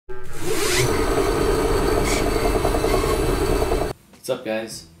What's up,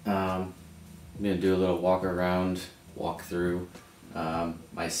 guys? I'm going to do a little walk through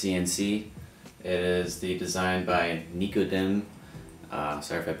my CNC. It is the design by Nikodem.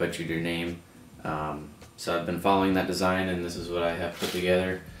 Sorry if I butchered your name. So I've been following that design and this is what I have put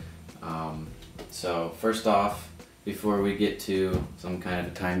together. So first off, before we get to some kind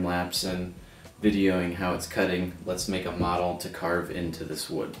of a time lapse and videoing how it's cutting, let's make a model to carve into this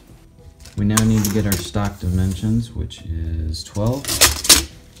wood. We now need to get our stock dimensions, which is 12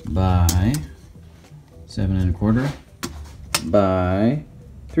 by 7 1/4 by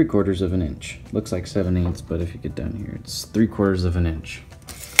 3/4 of an inch. Looks like 7/8, but if you get down here, it's 3/4 of an inch.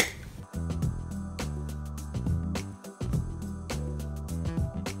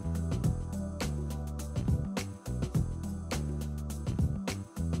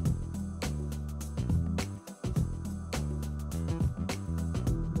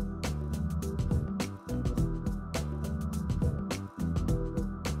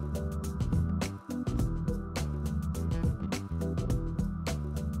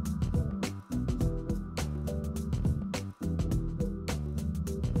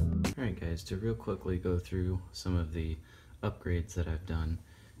 Alright guys, to real quickly go through some of the upgrades that I've done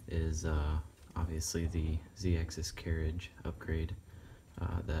is obviously the Z-axis carriage upgrade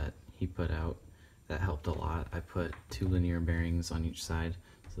that he put out. That helped a lot. I put 2 linear bearings on each side,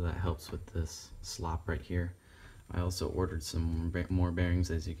 so that helps with this slop right here. I also ordered some more bearings.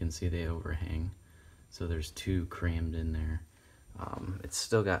 As you can see, they overhang, so there's 2 crammed in there. It's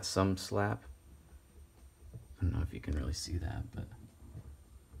still got some slap. I don't know if you can really see that, but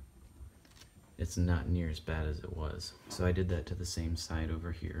it's not near as bad as it was. So I did that to the same side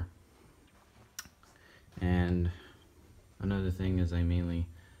over here. And another thing is I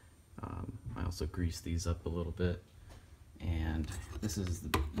also greased these up a little bit. And this is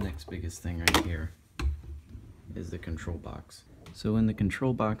the next biggest thing right here, is the control box. So in the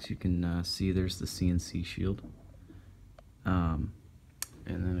control box you can see there's the CNC shield. And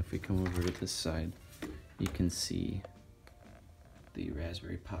then if we come over to this side, you can see the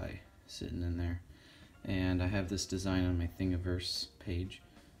Raspberry Pi sitting in there. And I have this design on my Thingiverse page,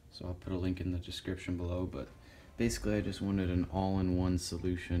 so I'll put a link in the description below. But basically I just wanted an all-in-one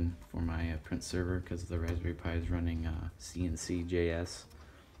solution for my print server, because the Raspberry Pi is running CNC.js,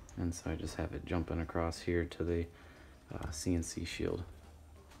 and so I just have it jumping across here to the CNC shield.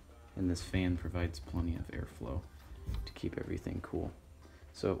 And this fan provides plenty of airflow to keep everything cool,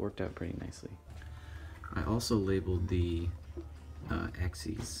 so it worked out pretty nicely. I also labeled the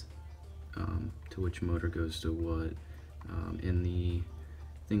axes to which motor goes to what. In the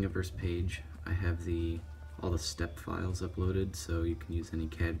Thingiverse page I have all the step files uploaded, so you can use any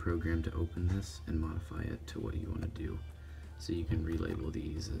CAD program to open this and modify it to what you want to do. So you can relabel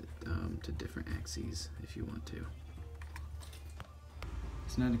these to different axes if you want to.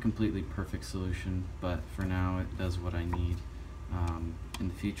 It's not a completely perfect solution, but for now it does what I need. In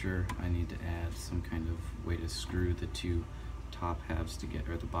the future I need to add some kind of way to screw the 2 top halves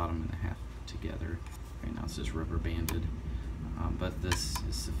together, or the bottom and the half together. Right now it's just rubber banded, but this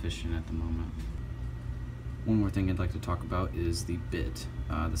is sufficient at the moment. One more thing I'd like to talk about is the bit.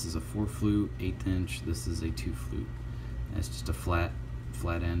 This is a 4 flute, 1/8 inch. This is a 2 flute. And it's just a flat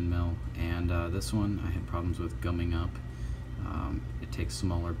end mill, and this one I had problems with gumming up. It takes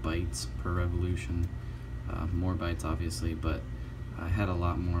smaller bites per revolution, more bites obviously, but I had a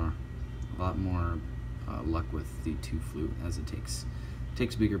lot more luck with the 2 flute, as it takes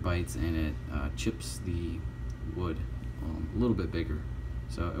bigger bites and it chips the wood a little bit bigger,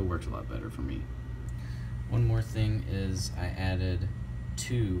 so it works a lot better for me. One more thing is I added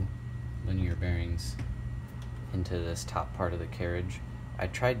 2 linear bearings into this top part of the carriage. I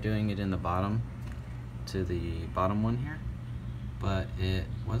tried doing it in the bottom, to the bottom one here, but it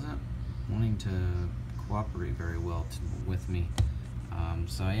wasn't wanting to cooperate very well with me.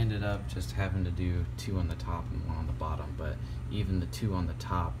 So I ended up just having to do 2 on the top and 1 on the bottom, but even the 2 on the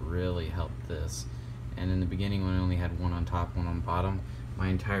top really helped this. And in the beginning, when I only had 1 on top, 1 on bottom, my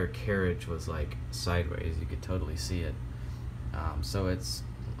entire carriage was like sideways. You could totally see it. So it's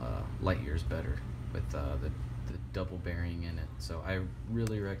light years better with the double bearing in it. So I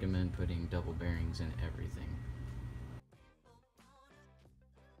really recommend putting double bearings in everything.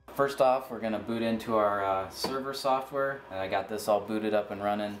 First off, we're going to boot into our server software. I got this all booted up and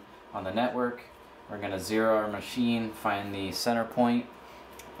running on the network. We're going to zero our machine, find the center point,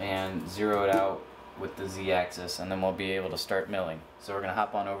 and zero it out with the Z-axis, and then we'll be able to start milling. So we're going to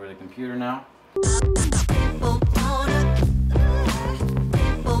hop on over to the computer now.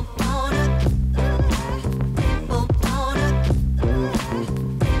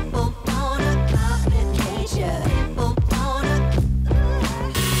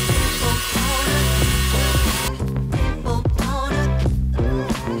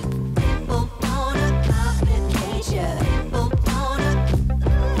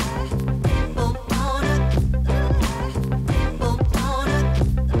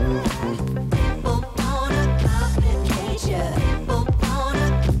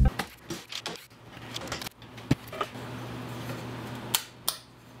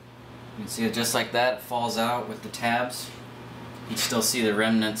 can see it just like that, it falls out with the tabs. You still see the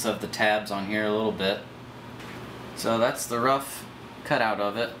remnants of the tabs on here a little bit. So that's the rough cutout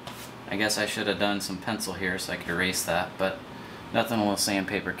of it. I guess I should have done some pencil here so I could erase that, but nothing a little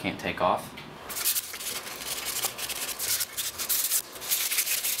sandpaper can't take off.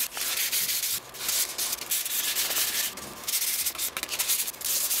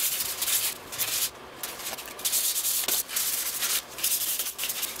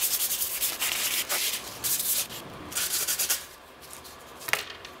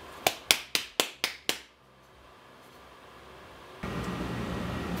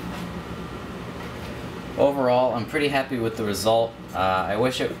 Overall, I'm pretty happy with the result. I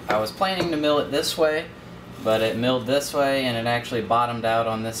was planning to mill it this way, but it milled this way and it actually bottomed out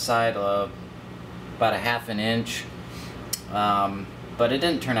on this side of about a ½ inch. But it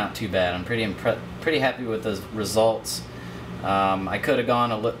didn't turn out too bad. I'm pretty happy with the results. I could have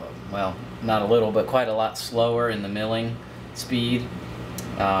gone a little, well, not a little, but quite a lot slower in the milling speed.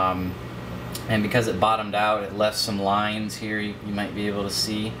 And because it bottomed out, it left some lines here you might be able to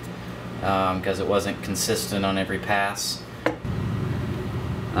see. Because it wasn't consistent on every pass.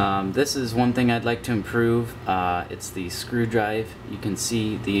 This is one thing I'd like to improve. It's the screw drive. You can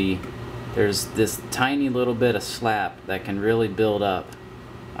see there's this tiny little bit of slap that can really build up.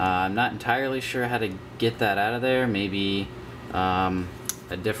 I'm not entirely sure how to get that out of there. Maybe a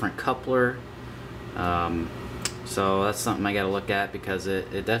different coupler. So that's something I got to look at because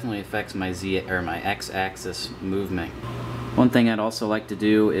it definitely affects my my X-axis movement. One thing I'd also like to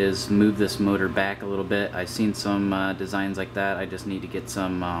do is move this motor back a little bit. I've seen some designs like that. I just need to get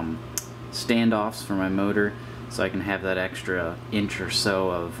some standoffs for my motor so I can have that extra inch or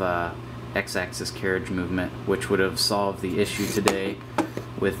so of X-axis carriage movement, which would have solved the issue today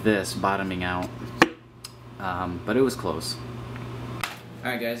with this bottoming out. But it was close.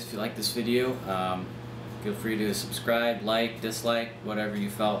 Alright guys, if you like this video, feel free to subscribe, like, dislike, whatever you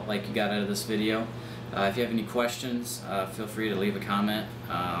felt like you got out of this video. If you have any questions, feel free to leave a comment.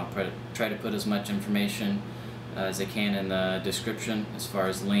 I'll try to put as much information as I can in the description as far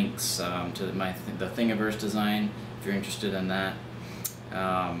as links to the Thingiverse design if you're interested in that.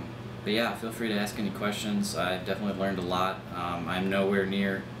 But yeah, feel free to ask any questions. I've definitely learned a lot. I'm nowhere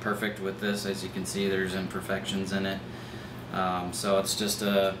near perfect with this. As you can see, there's imperfections in it. So it's just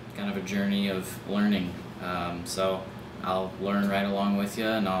a kind of a journey of learning. So I'll learn right along with you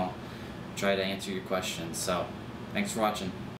and I'll try to answer your questions. So thanks for watching.